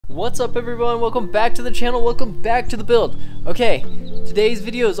What's up everyone, welcome back to the channel, welcome back to the build. Okay, today's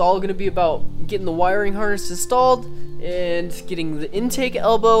video is all going to be about getting the wiring harness installed and getting the intake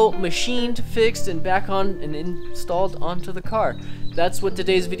elbow machined, fixed, and back on and installed onto the car. That's what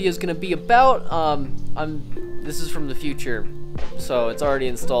today's video is going to be about. This is from the future, so it's already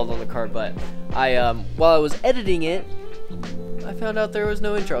installed on the car, but while I was editing it, I found out there was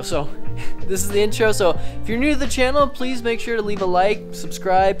no intro, so this is the intro. So if you're new to the channel, please make sure to leave a like,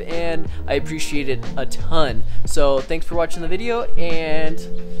 subscribe, and I appreciate it a ton. So thanks for watching the video, and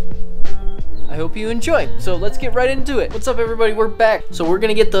I hope you enjoy. So let's get right into it. What's up everybody, we're back. So we're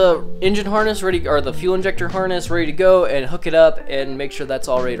gonna get the engine harness ready, or the fuel injector harness ready to go, and hook it up and make sure that's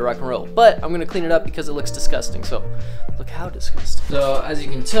all ready to rock and roll. But I'm gonna clean it up because it looks disgusting. So look how disgusting. So as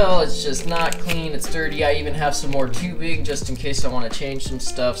you can tell, it's just not clean, it's dirty. I even have some more tubing just in case I want to change some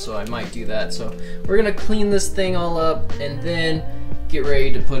stuff, so I might do that. So we're gonna clean this thing all up and then get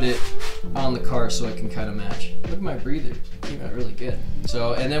ready to put it on the car so it can kind of match. Look at my breather, came out really good.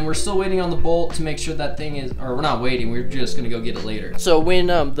 So, and then we're still waiting on the bolt to make sure that thing is, or we're not waiting, we're just gonna go get it later. So when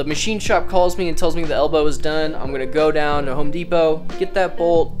the machine shop calls me and tells me the elbow is done, I'm gonna go down to Home Depot, get that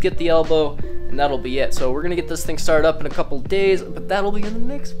bolt, get the elbow, and that'll be it. So we're gonna get this thing started up in a couple days, but that'll be in the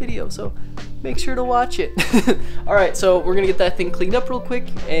next video, so make sure to watch it. All right, so we're gonna get that thing cleaned up real quick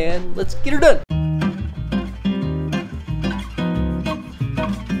and let's get her done.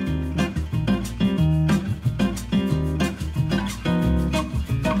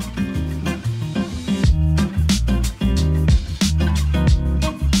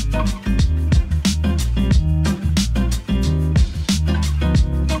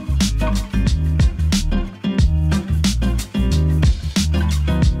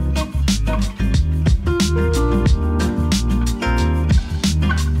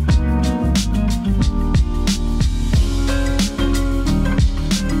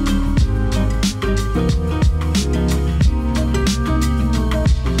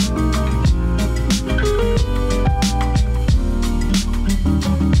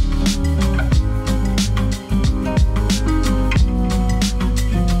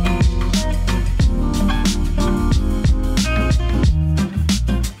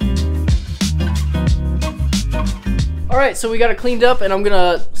 Alright, so we got it cleaned up and I'm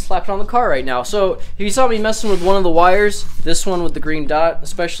gonna slap it on the car right now. So if you saw me messing with one of the wires, this one with the green dot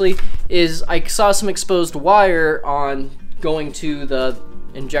especially, is I saw some exposed wire on going to the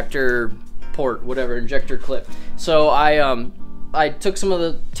injector port, whatever, injector clip. So I took some of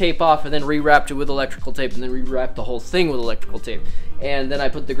the tape off and then rewrapped it with electrical tape and then rewrapped the whole thing with electrical tape. And then I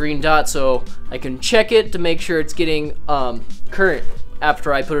put the green dot so I can check it to make sure it's getting current.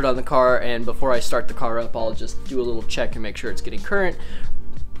 After I put it on the car, and before I start the car up, I'll just do a little check and make sure it's getting current,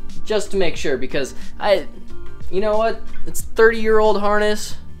 just to make sure, because you know what, it's 30-year-old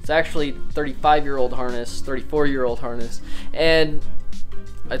harness, it's actually 35-year-old harness, 34-year-old harness, and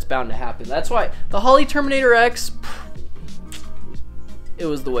it's bound to happen. That's why the Holley Terminator X, it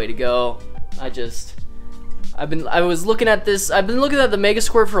was the way to go. I've been looking at the Mega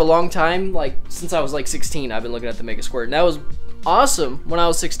Squirt for a long time, like since I was like 16. I've been looking at the Mega Squirt, and that was awesome when I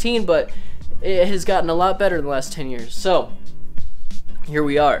was 16, but it has gotten a lot better in the last 10 years. So here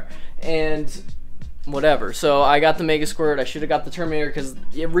we are, and whatever. So I got the Mega Squirt. I should have got the Terminator because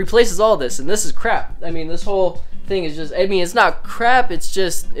it replaces all this, and this is crap. I mean, this whole thing is just, I mean, it's not crap, it's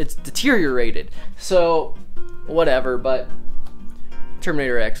just, it's deteriorated. So whatever, but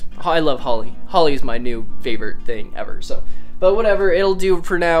Terminator X, I love Holley. Holley is my new favorite thing ever. So, but whatever, it'll do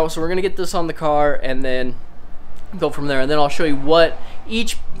for now. So we're gonna get this on the car and then go from there, and then I'll show you what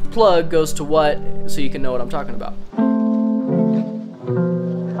each plug goes to what, so you can know what I'm talking about.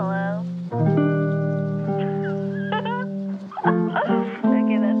 Hello?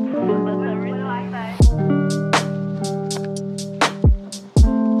 Okay, that's a really like that.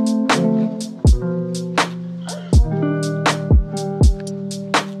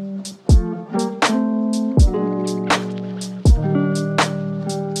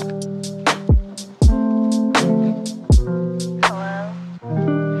 Hello?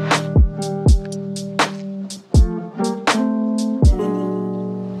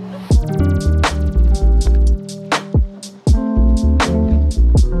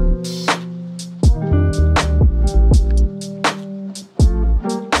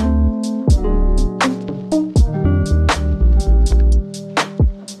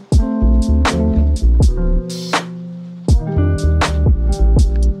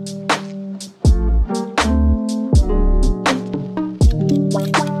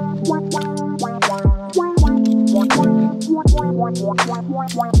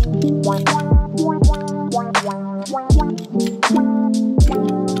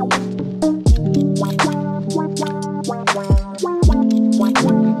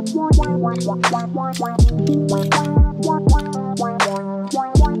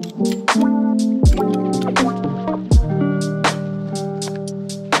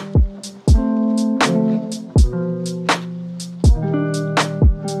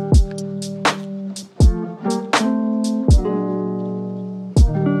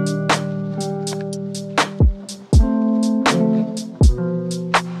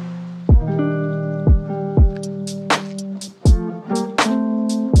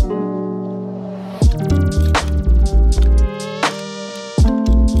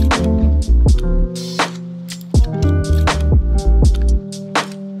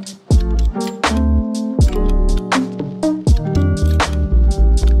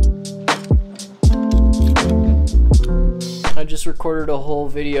 I just recorded a whole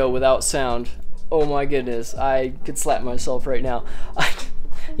video without sound. Oh my goodness, I could slap myself right now.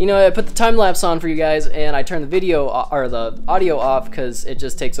 You know, I put the time lapse on for you guys, and I turned the video or the audio off because it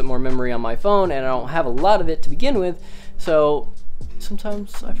just takes up more memory on my phone, and I don't have a lot of it to begin with. So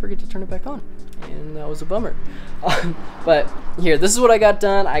sometimes I forget to turn it back on, and that was a bummer. But here, this is what I got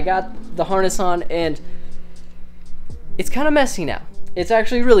done. I got the harness on, and it's kind of messy now. It's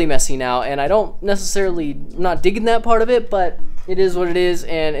actually really messy now, and I don't necessarily, I'm not digging that part of it, but it is what it is,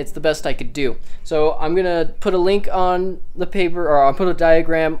 and it's the best I could do. So I'm gonna put a link on the paper, or I'll put a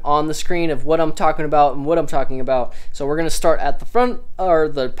diagram on the screen of what I'm talking about and what I'm talking about. So we're gonna start at the front, or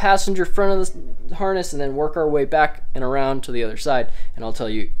the passenger front of the harness, and then work our way back and around to the other side, and I'll tell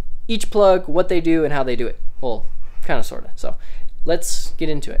you each plug, what they do, and how they do it. Well, kind of, sort of. So let's get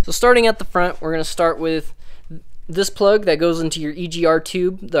into it. So starting at the front, we're gonna start with this plug that goes into your EGR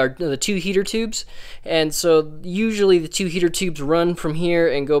tube, the two heater tubes. And so usually the two heater tubes run from here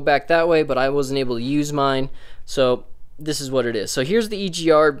and go back that way, but I wasn't able to use mine, so this is what it is. So here's the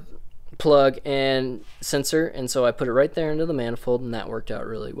EGR plug and sensor, and so I put it right there into the manifold, and that worked out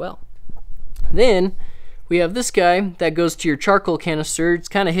really well. Then we have this guy that goes to your charcoal canister. It's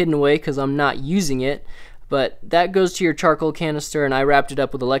kind of hidden away because I'm not using it, but that goes to your charcoal canister, and I wrapped it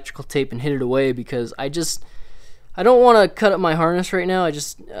up with electrical tape and hid it away because I don't want to cut up my harness right now.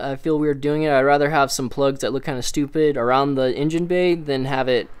 I feel weird doing it. I'd rather have some plugs that look kind of stupid around the engine bay than have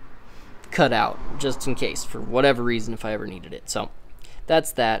it cut out, just in case, for whatever reason, if I ever needed it. So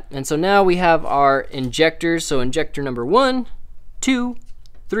that's that. And so now we have our injectors. So injector number 1, 2,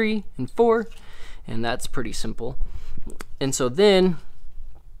 3, and 4. And that's pretty simple. And so then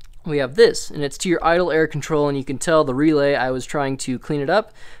we have this, and it's to your idle air control, and you can tell the relay, I was trying to clean it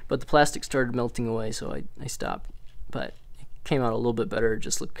up, but the plastic started melting away, so I stopped. But it came out a little bit better. It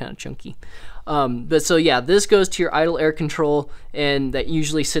just looked kind of chunky. But so yeah, this goes to your idle air control, and that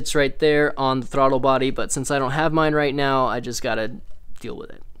usually sits right there on the throttle body, but since I don't have mine right now, I just gotta deal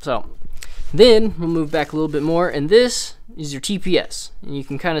with it. So then we'll move back a little bit more, and this is your TPS, and you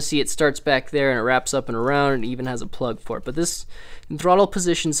can kind of see it starts back there and it wraps up and around, and it even has a plug for it. But this throttle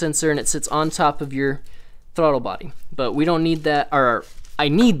position sensor, and it sits on top of your throttle body, but we don't need that, or I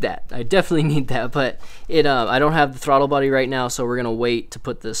need that. I definitely need that, but I don't have the throttle body right now, so we're gonna wait to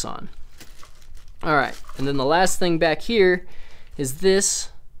put this on. All right, and then the last thing back here is this,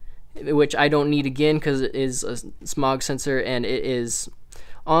 which I don't need again because it is a smog sensor, and it is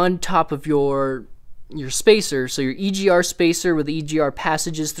on top of your spacer. So your EGR spacer with the EGR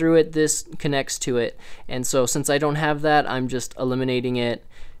passages through it, this connects to it. And so since I don't have that, I'm just eliminating it,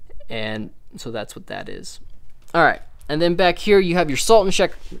 and so that's what that is. All right, and then back here you have your salt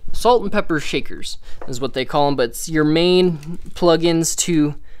and pepper shakers is what they call them, but it's your main plugins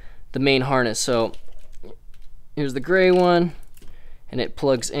to the main harness. So here's the gray one, and it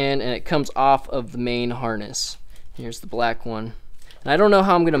plugs in, and it comes off of the main harness. Here's the black one. And I don't know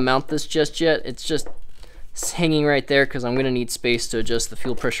how I'm gonna mount this just yet. It's just hanging right there because I'm gonna need space to adjust the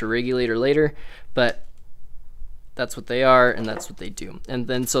fuel pressure regulator later, but that's what they are, and that's what they do. And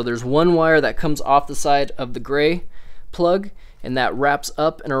then so there's one wire that comes off the side of the gray plug, and that wraps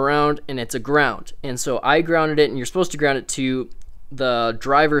up and around, and it's a ground. And so I grounded it, and you're supposed to ground it to the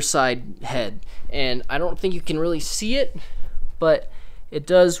driver's side head. And I don't think you can really see it, but it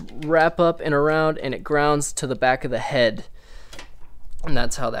does wrap up and around, and it grounds to the back of the head. And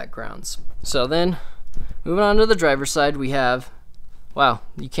that's how that grounds. So then, moving on to the driver's side, we have, wow,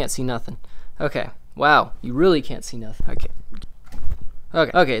 you can't see nothing. Okay, wow, you really can't see nothing.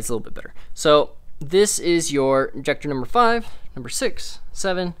 Okay, it's a little bit better. So this is your injector number 5, number 6,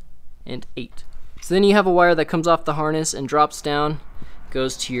 7, and 8. So then you have a wire that comes off the harness and drops down,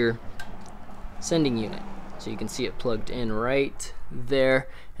 goes to your sending unit. So you can see it plugged in right there,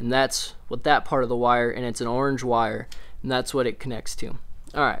 and that's what that part of the wire, and it's an orange wire, and that's what it connects to.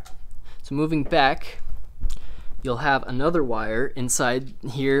 All right, so moving back, you'll have another wire inside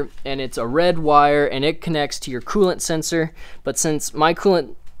here, and it's a red wire, and it connects to your coolant sensor. But since my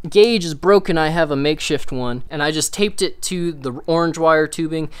coolant gauge is broken, I have a makeshift one, and I just taped it to the orange wire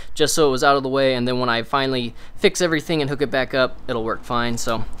tubing just so it was out of the way, and then when I finally fix everything and hook it back up, it'll work fine.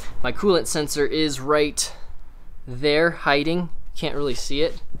 So my coolant sensor is right there, hiding. Can't really see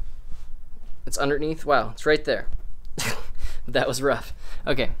it. It's underneath. Wow, it's right there. That was rough.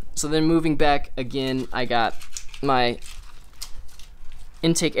 Okay, so then moving back again, I got my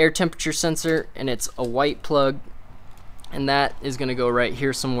intake air temperature sensor, and it's a white plug, and that is going to go right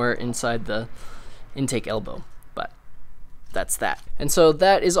here somewhere inside the intake elbow. But that's that. And so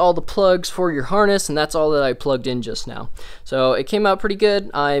that is all the plugs for your harness, and that's all that I plugged in just now. So it came out pretty good.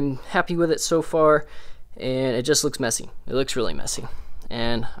 I'm happy with it so far, and it just looks messy. It looks really messy.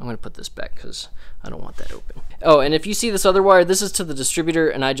 And I'm going to put this back because I don't want that open. Oh, and if you see this other wire, this is to the distributor,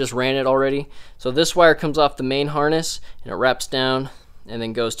 and I just ran it already. So this wire comes off the main harness, and it wraps down and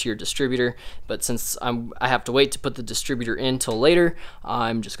then goes to your distributor. But since I have to wait to put the distributor in till later,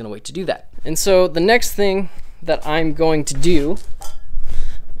 I'm just going to wait to do that. And so the next thing that I'm going to do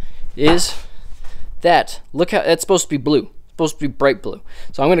is that. Look how it's supposed to be blue. It's supposed to be bright blue.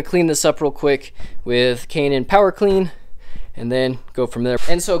 So I'm going to clean this up real quick with K&N Power Clean, and then go from there.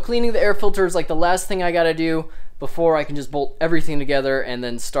 And so cleaning the air filter is like the last thing I gotta do before I can just bolt everything together and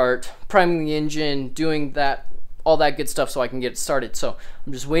then start priming the engine, doing that, all that good stuff so I can get it started. So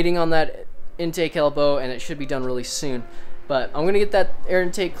I'm just waiting on that intake elbow, and it should be done really soon. But I'm gonna get that air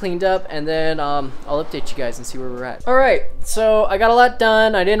intake cleaned up, and then I'll update you guys and see where we're at. All right, so I got a lot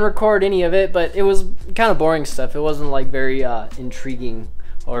done. I didn't record any of it, but it was kind of boring stuff. It wasn't like very intriguing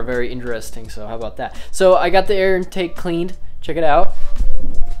or very interesting, so how about that? So I got the air intake cleaned. Check it out.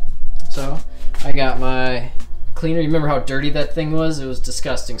 So I got my cleaner. You remember how dirty that thing was? It was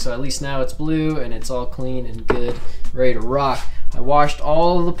disgusting. So at least now it's blue and it's all clean and good, ready to rock. I washed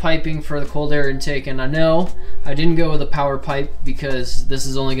all of the piping for the cold air intake, and I know I didn't go with a power pipe because this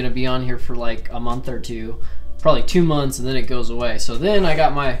is only going to be on here for like a month or two, probably 2 months, and then it goes away. So then I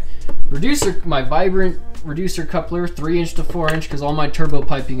got my reducer, my Vibrant reducer coupler, 3" to 4" because all my turbo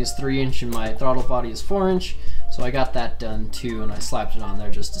piping is 3" and my throttle body is 4". So I got that done too, and I slapped it on there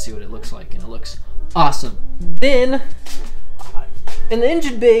just to see what it looks like, and it looks awesome. Then in the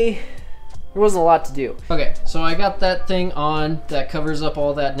engine bay, there wasn't a lot to do. Okay, so I got that thing on that covers up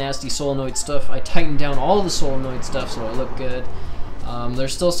all that nasty solenoid stuff. I tightened down all the solenoid stuff so it looked good.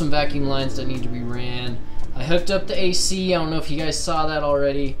 There's still some vacuum lines that need to be ran. I hooked up the AC. I don't know if you guys saw that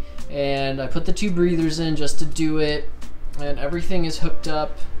already. And I put the 2 breathers in just to do it. And everything is hooked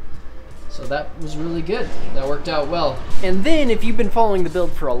up. So that was really good. That worked out well. And then if you've been following the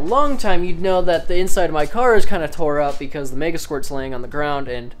build for a long time, you'd know that the inside of my car is kind of tore up because the Mega Squirt's laying on the ground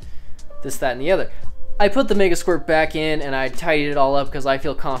and this, that, and the other. I put the Mega Squirt back in and I tidied it all up because I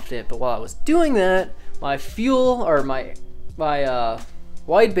feel confident. But while I was doing that, my fuel, or my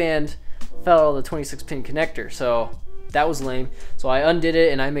wideband fell out of the 26-pin connector, so that was lame. So I undid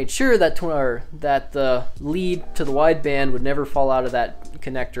it and I made sure that the lead to the wideband would never fall out of that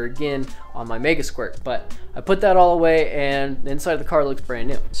connector again on my Mega Squirt. But I put that all away, and the inside of the car looks brand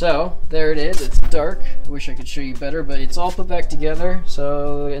new. So there it is. It's dark. I wish I could show you better, but it's all put back together.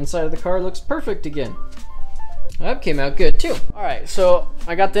 So the inside of the car looks perfect again. That came out good too. All right, so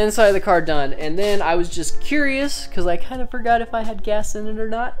I got the inside of the car done, and then I was just curious because I kind of forgot if I had gas in it or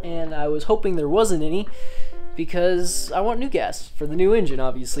not, and I was hoping there wasn't any because I want new gas for the new engine,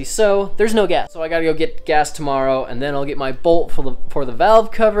 obviously. So there's no gas, so I gotta go get gas tomorrow, and then I'll get my bolt for the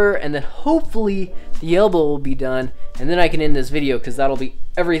valve cover, and then hopefully the elbow will be done, and then I can end this video because that'll be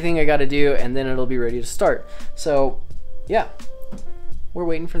everything I gotta do, and then it'll be ready to start. So yeah, we're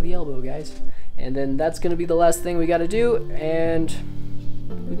waiting for the elbow, guys. And then that's gonna be the last thing we gotta do, and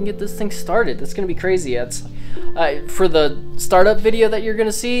we can get this thing started. That's gonna be crazy. It's for the startup video that you're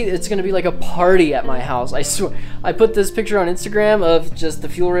gonna see, it's gonna be like a party at my house. I swear. I put this picture on Instagram of just the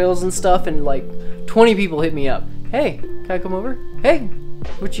fuel rails and stuff, and like 20 people hit me up. Hey, can I come over? Hey,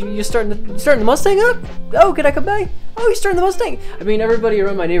 what you starting the Mustang up? Oh, can I come by? Oh, you starting the Mustang? I mean, everybody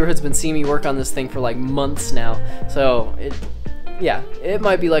around my neighborhood's been seeing me work on this thing for like months now, so yeah, it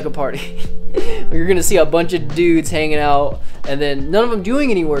might be like a party. You're gonna see a bunch of dudes hanging out, and then none of them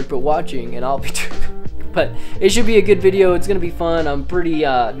doing any work but watching, and I'll be but it should be a good video. It's gonna be fun. I'm pretty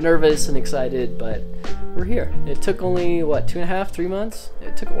nervous and excited, but we're here. It took only, what, 2.5, 3 months?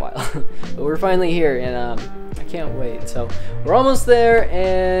 It took a while, but we're finally here, and I can't wait. So we're almost there,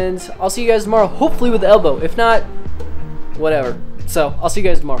 and I'll see you guys tomorrow, hopefully with the elbow. If not, whatever. So I'll see you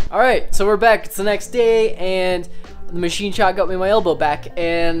guys tomorrow. All right, so we're back. It's the next day, and the machine shop got me my elbow back,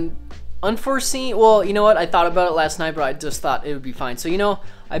 and unforeseen, well, you know what, I thought about it last night, but I just thought it would be fine. So, you know,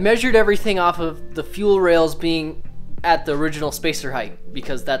 I measured everything off of the fuel rails being at the original spacer height,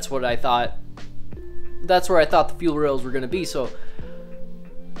 because that's what I thought, that's where I thought the fuel rails were going to be. So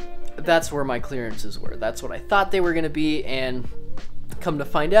that's where my clearances were. That's what I thought they were going to be, and come to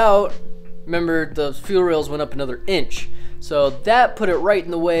find out, remember, the fuel rails went up another inch. So that put it right in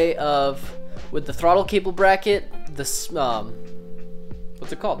the way of, with the throttle cable bracket, this,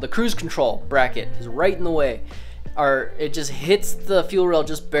 what's it called? The cruise control bracket is right in the way. Or it just hits the fuel rail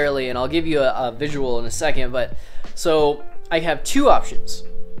just barely, and I'll give you a visual in a second. But so I have two options.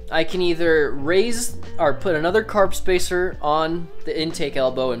 I can either raise or put another carb spacer on the intake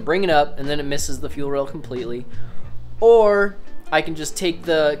elbow and bring it up, and then it misses the fuel rail completely, or I can just take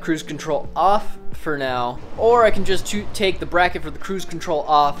the cruise control off for now, or I can just take the bracket for the cruise control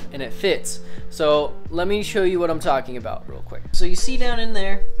off and it fits. So let me show you what I'm talking about real quick. So you see down in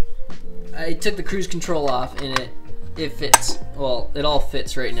there, I took the cruise control off and it fits. Well, it all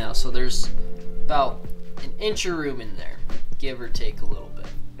fits right now. So there's about an inch of room in there, give or take a little bit.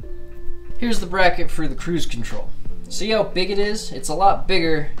 Here's the bracket for the cruise control. See how big it is? It's a lot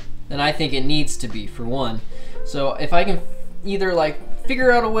bigger than I think it needs to be, for one. So if I can either like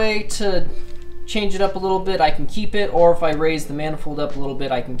figure out a way to change it up a little bit, I can keep it, or if I raise the manifold up a little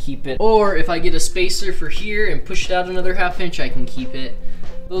bit, I can keep it, or if I get a spacer for here and push it out another ½ inch, I can keep it.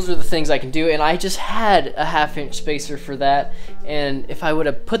 Those are the things I can do, and I just had a ½ inch spacer for that, and if I would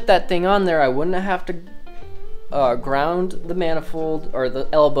have put that thing on there, I wouldn't have to ground the manifold or the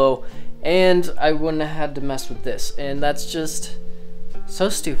elbow, and I wouldn't have had to mess with this, and that's just so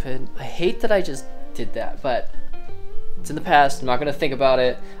stupid. I hate that I just did that, but it's in the past. I'm not gonna think about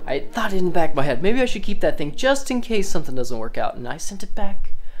it. I thought in the back of my head, maybe I should keep that thing just in case something doesn't work out, and I sent it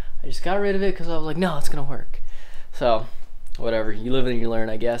back. I just got rid of it because I was like, no, it's gonna work. So whatever, you live and you learn,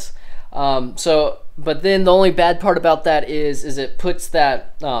 I guess. But then the only bad part about that is it puts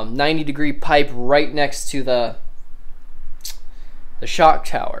that 90-degree pipe right next to the shock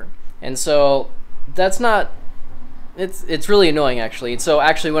tower, and so that's not, it's really annoying actually. So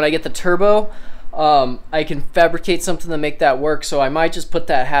actually when I get the turbo, I can fabricate something to make that work, so I might just put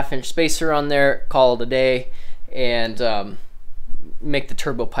that ½ inch spacer on there, call it a day, and make the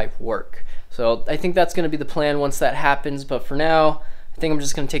turbo pipe work. So I think that's going to be the plan once that happens, but for now I think I'm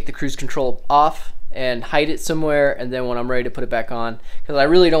just going to take the cruise control off and hide it somewhere, and then when I'm ready to put it back on, because I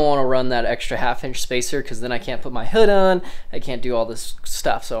really don't want to run that extra ½ inch spacer, because then I can't put my hood on, I can't do all this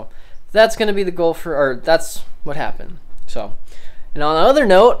stuff. So that's going to be the goal for, or that's what happened. So, and on the other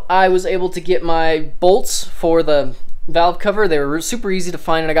note, I was able to get my bolts for the valve cover. They were super easy to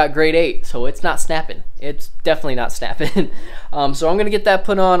find, and I got grade 8, so it's not snapping. It's definitely not snapping. So I'm gonna get that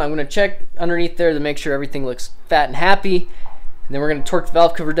put on. I'm gonna check underneath there to make sure everything looks fat and happy, and then we're gonna torque the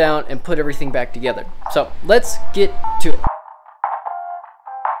valve cover down and put everything back together. So let's get to it.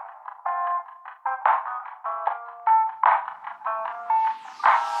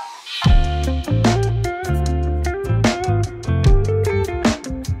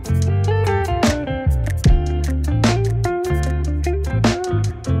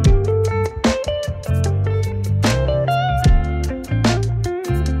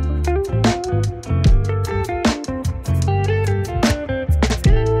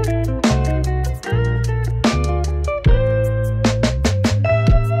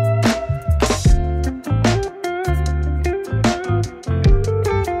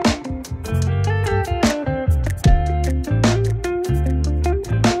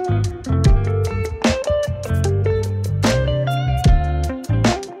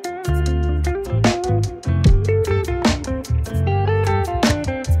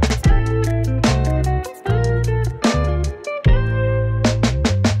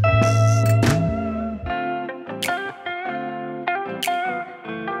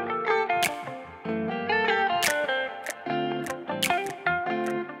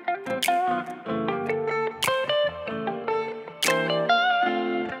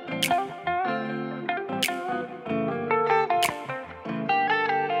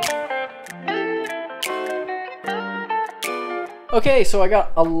 Okay, so I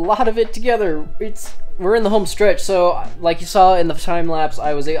got a lot of it together. We're in the home stretch. So like you saw in the time lapse,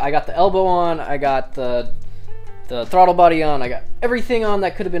 I got the elbow on, I got the throttle body on, I got everything on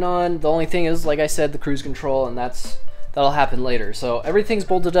that could have been on. The only thing is, like I said, the cruise control, and that'll happen later. So everything's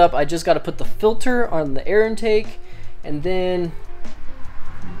bolted up. I just got to put the filter on the air intake, and then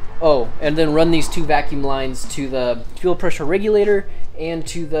run these 2 vacuum lines to the fuel pressure regulator and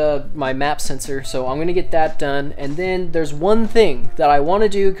to my map sensor. So I'm gonna get that done, and then there's one thing that I want to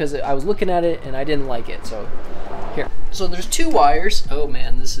do because I was looking at it and I didn't like it. So here. So there's 2 wires. Oh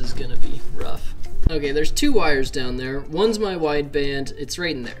man, this is gonna be rough. Okay, there's 2 wires down there. One's my wideband, it's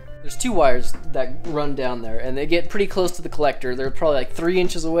right in there. There's 2 wires that run down there, and they get pretty close to the collector. They're probably like 3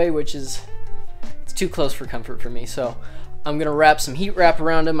 inches away, which is, it's too close for comfort for me. So I'm gonna wrap some heat wrap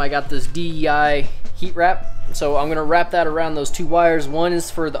around them. I got this DEI heat wrap, so I'm gonna wrap that around those 2 wires. One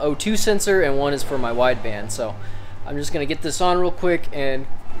is for the O2 sensor, and one is for my wideband. So I'm just gonna get this on real quick, and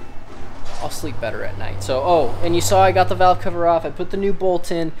I'll sleep better at night. So, oh, and you saw I got the valve cover off. I put the new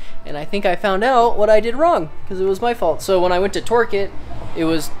bolt in, and I think I found out what I did wrong, because it was my fault. So when I went to torque it, it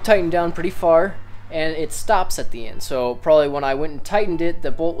was tightened down pretty far, and it stops at the end. So probably when I went and tightened it,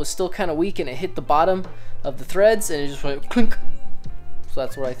 the bolt was still kind of weak, and it hit the bottom of the threads, and it just went clink. So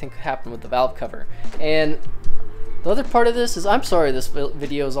that's what I think happened with the valve cover. And the other part of this is, I'm sorry this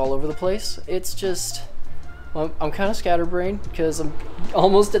video is all over the place. It's just, I'm kind of scatterbrained because I'm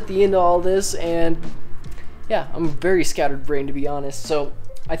almost at the end of all this, and yeah, I'm very scattered-brained, to be honest. So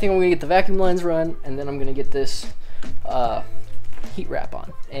I think I'm gonna get the vacuum lines run, and then I'm gonna get this heat wrap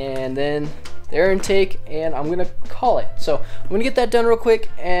on, and then the air intake, and I'm gonna call it. So I'm gonna get that done real quick,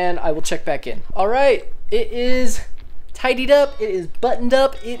 and I will check back in. All right, it is tidied up, it is buttoned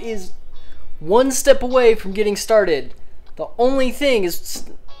up, it is one step away from getting started. The only thing is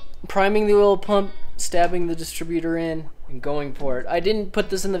priming the oil pump, stabbing the distributor in, and going for it. I didn't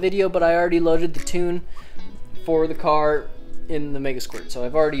put this in the video, but I already loaded the tune for the car in the Mega Squirt, so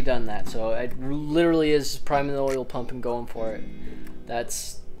I've already done that. So it literally is priming the oil pump and going for it.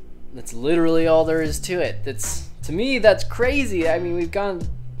 That's literally all there is to it. To me, that's crazy. I mean, we've come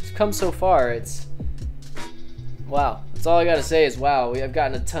so far. It's wow. That's all I gotta say is wow. I've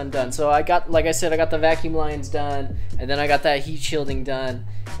gotten a ton done. So I got, like I said, I got the vacuum lines done, and then I got that heat shielding done,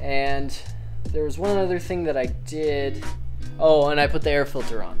 and there was one other thing that I did. Oh, and I put the air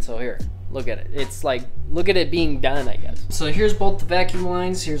filter on. So here, look at it. It's like, look at it being done, I guess. So here's both the vacuum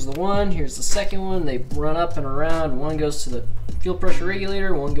lines. Here's the one, here's the second one. They run up and around. One goes to the fuel pressure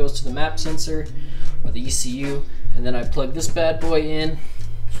regulator, one goes to the map sensor, or the ECU. And then I plug this bad boy in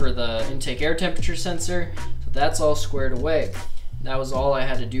for the intake air temperature sensor. So that's all squared away. That was all I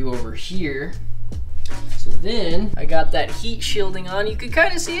had to do over here. So then I got that heat shielding on. You can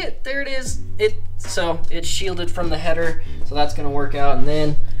kind of see it. There it is. So it's shielded from the header. So that's gonna work out. And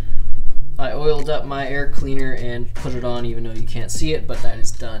then I oiled up my air cleaner and put it on, even though you can't see it, but that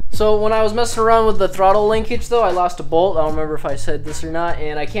is done. So when I was messing around with the throttle linkage though, I lost a bolt. I don't remember if I said this or not,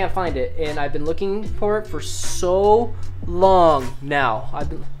 and I can't find it. And I've been looking for it for so long now. I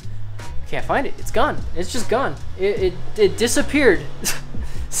can't find it. It's gone. It's just gone. It disappeared.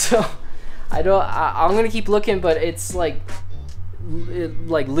 So I'm gonna keep looking, but it's like, it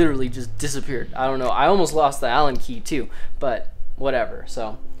like literally just disappeared. I don't know. I almost lost the Allen key too, but whatever.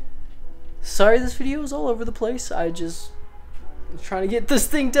 So sorry this video is all over the place. I just was trying to get this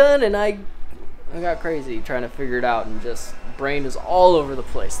thing done, and I got crazy trying to figure it out, and just brain is all over the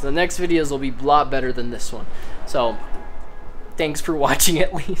place. The next videos will be a lot better than this one. So thanks for watching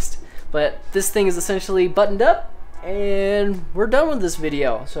at least. But this thing is essentially buttoned up, and we're done with this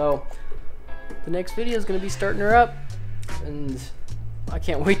video. So the next video is going to be starting her up, and I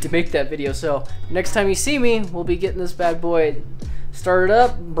can't wait to make that video. So next time you see me, we'll be getting this bad boy started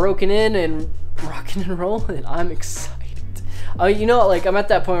up, broken in, and rocking and rolling. I'm excited. You know, like, I'm at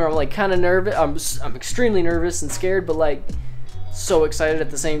that point where I'm like kind of nervous. I'm extremely nervous and scared, but like so excited at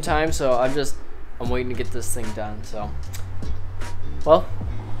the same time. So I'm waiting to get this thing done. So, well,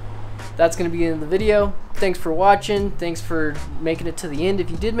 that's gonna be the end of the video. Thanks for watching. Thanks for making it to the end. If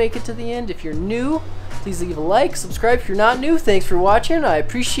you did make it to the end, if you're new, please leave a like, subscribe if you're not new. Thanks for watching. I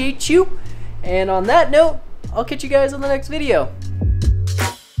appreciate you. And on that note, I'll catch you guys on the next video.